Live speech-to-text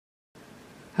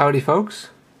Howdy folks,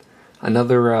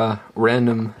 another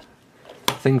random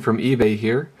thing from eBay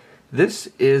here. This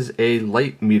is a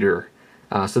light meter,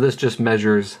 so this just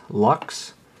measures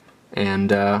lux,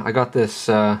 and I got this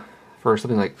for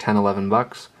something like 10-11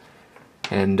 bucks,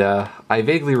 and I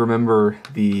vaguely remember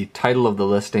the title of the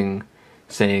listing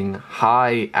saying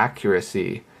high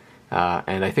accuracy,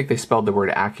 and I think they spelled the word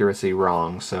accuracy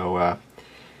wrong, so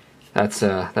that's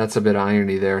a bit of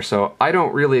irony there. So I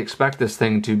don't really expect this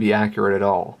thing to be accurate at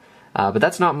all, but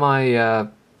that's not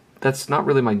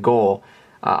really my goal.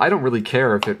 I don't really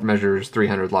care if it measures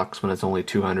 300 lux when it's only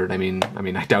 200. I mean,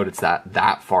 I doubt it's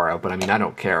that far out, but I mean, I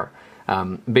don't care.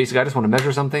 Basically, I just want to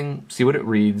measure something, see what it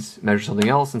reads, measure something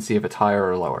else, and see if it's higher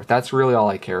or lower. That's really all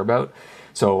I care about.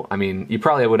 So, I mean, you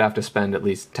probably would have to spend at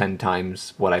least 10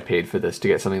 times what I paid for this to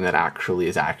get something that actually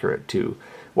is accurate to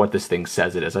what this thing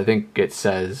says it is. I think it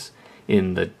says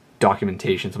in the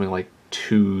documentation something like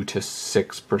 2 to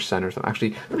 6% or something.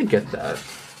 Actually, let me get that.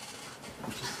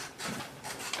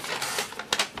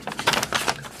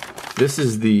 This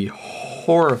is the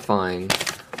horrifying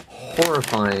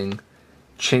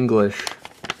Chinglish.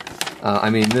 I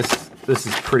mean, this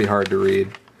is pretty hard to read.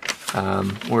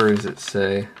 Where does it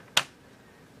say?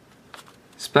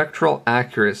 Spectral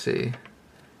accuracy,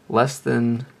 less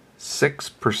than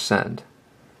 6%.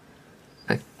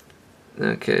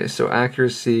 Okay, so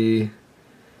accuracy,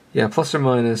 yeah, plus or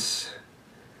minus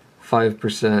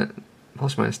 5%,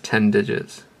 plus or minus 10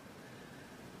 digits.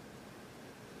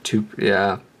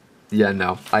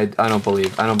 No, I don't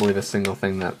believe a single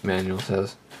thing that manual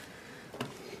says.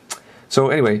 So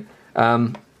anyway,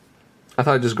 I thought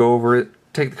I'd just go over it,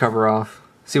 take the cover off,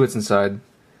 see what's inside.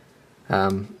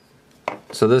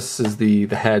 So this is the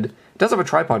head. It does have a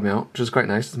tripod mount, which is quite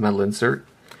nice. It's a metal insert.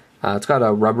 It's got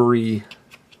a rubbery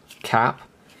cap,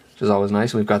 which is always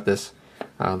nice. And we've got this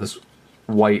this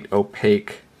white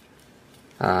opaque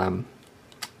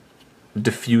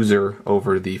diffuser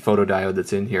over the photodiode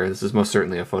that's in here. This is most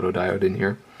certainly a photodiode in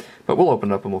here, but we'll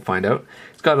open it up and we'll find out.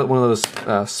 It's got one of those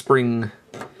spring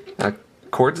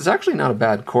cords. It's actually not a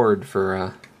bad cord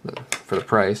for the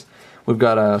price. We've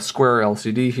got a square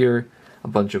LCD here, a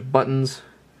bunch of buttons,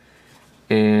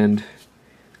 and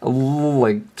a little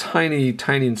like tiny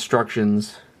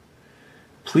instructions.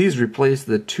 Please replace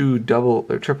the two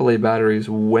AAA batteries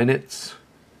when it's,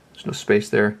 there's no space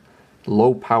there,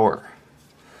 low power.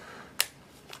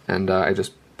 And I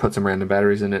just put some random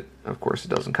batteries in it. Of course, it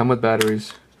doesn't come with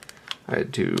batteries. I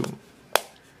had to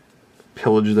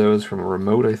pillage those from a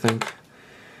remote, I think.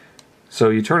 So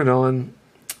you turn it on,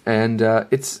 and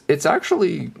it's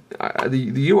actually,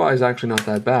 the UI is actually not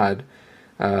that bad.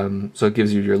 So it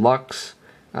gives you your lux.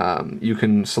 You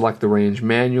can select the range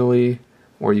manually,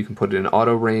 or you can put it in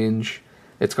auto range.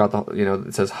 It's got the,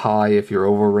 it says high if you're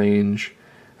over range.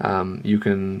 You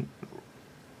can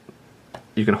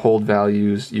hold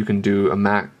values. You can do a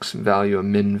max value, a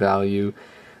min value.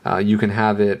 You can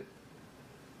have it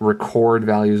record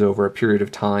values over a period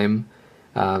of time,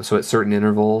 so at certain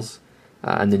intervals,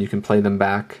 and then you can play them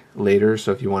back later.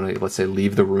 So if you want to, let's say,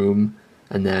 leave the room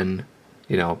and then,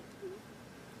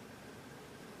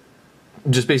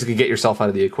 just basically get yourself out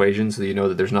of the equation so that you know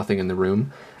that there's nothing in the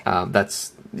room.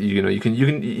 That's you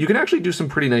can actually do some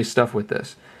pretty nice stuff with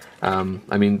this.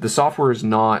 I mean, the software is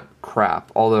not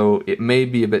crap, although it may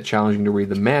be a bit challenging to read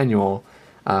the manual.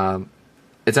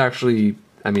 It's actually,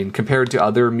 I mean, compared to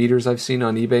other meters I've seen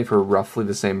on eBay for roughly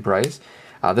the same price,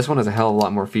 this one has a hell of a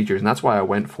lot more features, and that's why I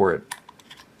went for it,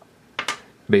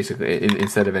 basically,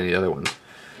 instead of any other ones.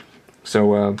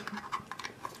 So,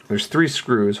 there's 3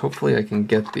 screws. Hopefully I can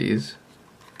get these.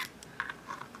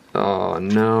 Oh,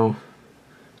 no.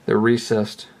 They're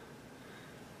recessed.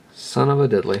 Son of a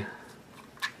diddly.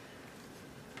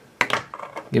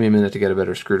 Give me a minute to get a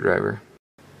better screwdriver.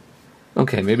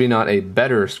 Okay, maybe not a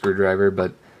better screwdriver,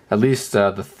 but at least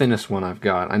the thinnest one I've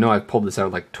got. I know I've pulled this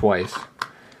out like twice,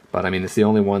 but I mean, it's the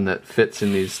only one that fits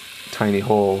in these tiny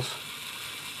holes.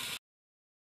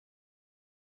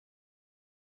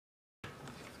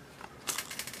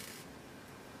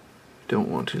 Don't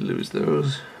want to lose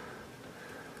those.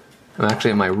 I'm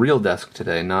actually at my real desk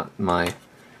today, not my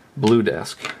blue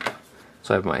desk.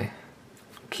 So I have my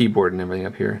keyboard and everything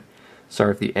up here.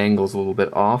 Sorry if the angle's a little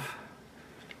bit off.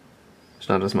 There's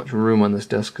not as much room on this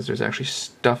desk because there's actually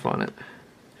stuff on it.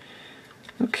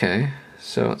 Okay,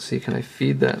 so let's see, can I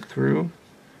feed that through?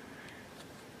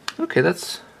 Okay,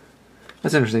 that's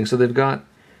interesting. So they've got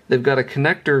a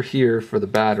connector here for the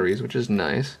batteries, which is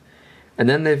nice. And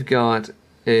then they've got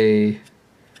a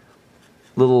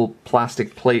little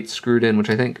plastic plate screwed in, which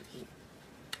I think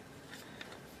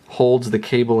holds the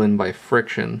cable in by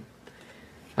friction.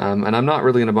 And I'm not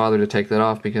really going to bother to take that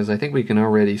off because I think we can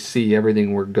already see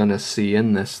everything we're going to see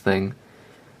in this thing.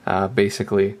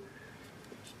 Basically,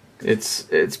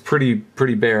 it's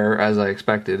pretty bare, as I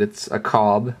expected. It's a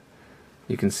cob,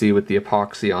 you can see, with the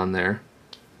epoxy on there.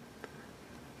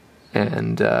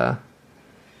 And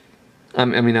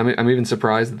I'm even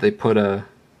surprised that they put a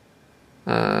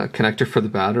connector for the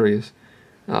batteries.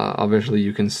 Obviously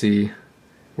you can see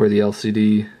where the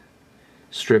LCD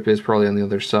strip is, probably on the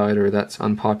other side, or that's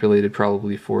unpopulated,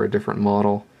 probably for a different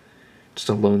model. Just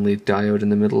a lonely diode in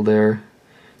the middle there.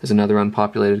 There's another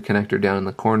unpopulated connector down in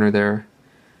the corner there.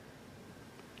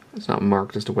 It's not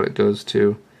marked as to what it goes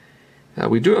to.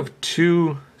 We do have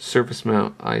two surface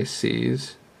mount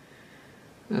ICs.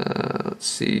 Let's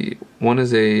see, one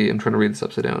is I'm trying to read this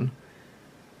upside down,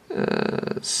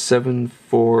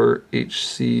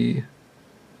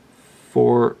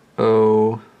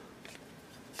 74HC40,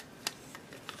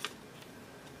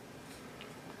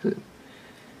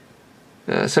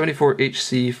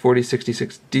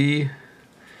 74HC4066D.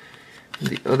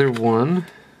 The other one,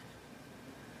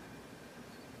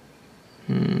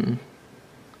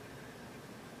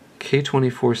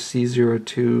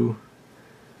 K24C02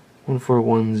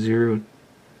 1410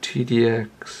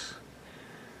 TDX.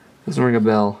 Doesn't ring a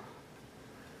bell.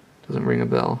 Doesn't ring a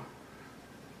bell.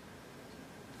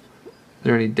 Are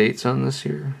there any dates on this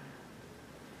here?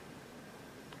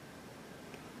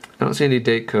 I don't see any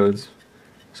date codes,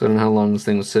 so I don't know how long this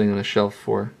thing was sitting on a shelf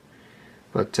for.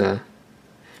 But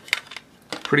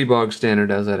pretty bog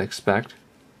standard, as I'd expect.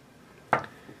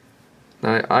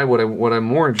 What I'm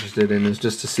more interested in is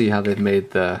just to see how they've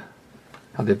made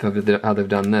how they've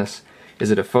done this.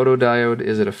 Is it a photodiode?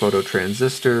 Is it a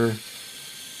phototransistor?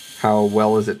 How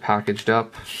well is it packaged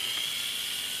up?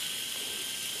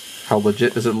 How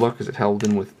legit does it look? Is it held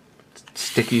in with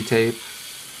sticky tape?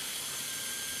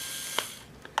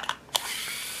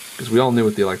 Because we all knew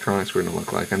what the electronics were going to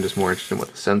look like. I'm just more interested in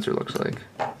what the sensor looks like.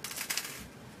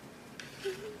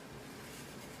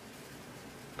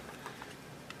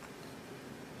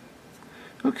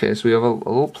 Okay, so we have a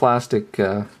little plastic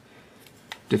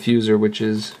diffuser, which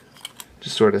is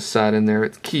just sort of sat in there.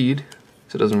 It's keyed,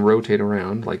 so it doesn't rotate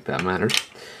around, like that matters.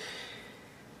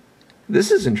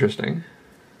 This is interesting.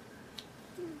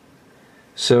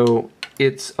 So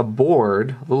it's a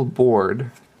board, a little board,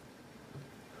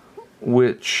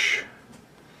 which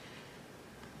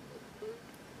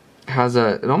has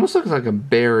it almost looks like a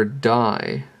bare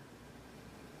die.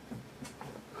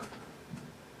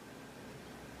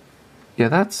 Yeah,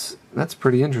 that's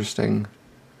pretty interesting.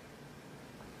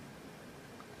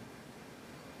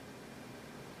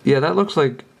 Yeah, that looks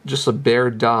like just a bare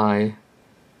die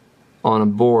on a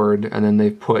board, and then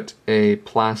they've put a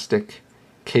plastic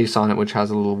case on it which has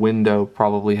a little window,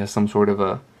 probably has some sort of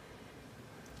a...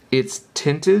 It's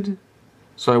tinted,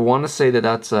 so I want to say that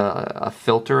that's a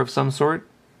filter of some sort,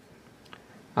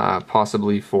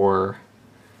 possibly for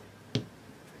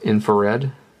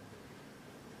infrared.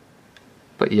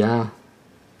 But yeah.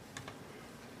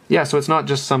 Yeah, so it's not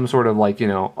just some sort of, like, you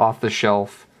know,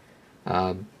 off-the-shelf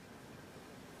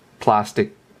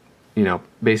plastic, you know,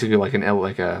 basically like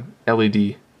a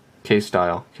LED case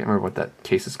style. Can't remember what that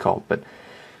case is called, but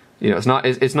you know, it's not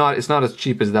as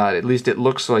cheap as that. At least it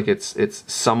looks like it's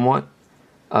somewhat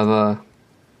of a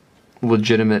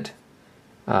legitimate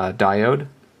diode.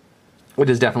 It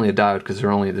is definitely a diode because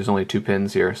there's only two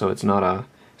pins here, so it's not a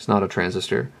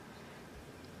transistor.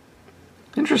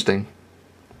 Interesting.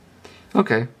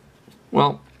 Okay.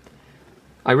 Well,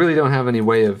 I really don't have any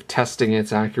way of testing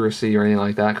its accuracy or anything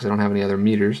like that because I don't have any other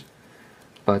meters.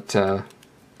 But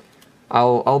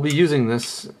I'll be using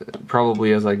this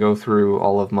probably as I go through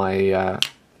all of my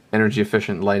energy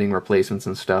efficient lighting replacements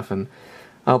and stuff, and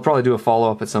I'll probably do a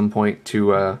follow-up at some point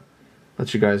to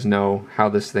let you guys know how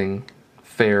this thing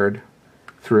fared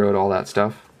throughout all that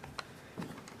stuff.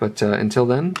 But until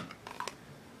then,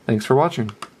 thanks for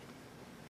watching.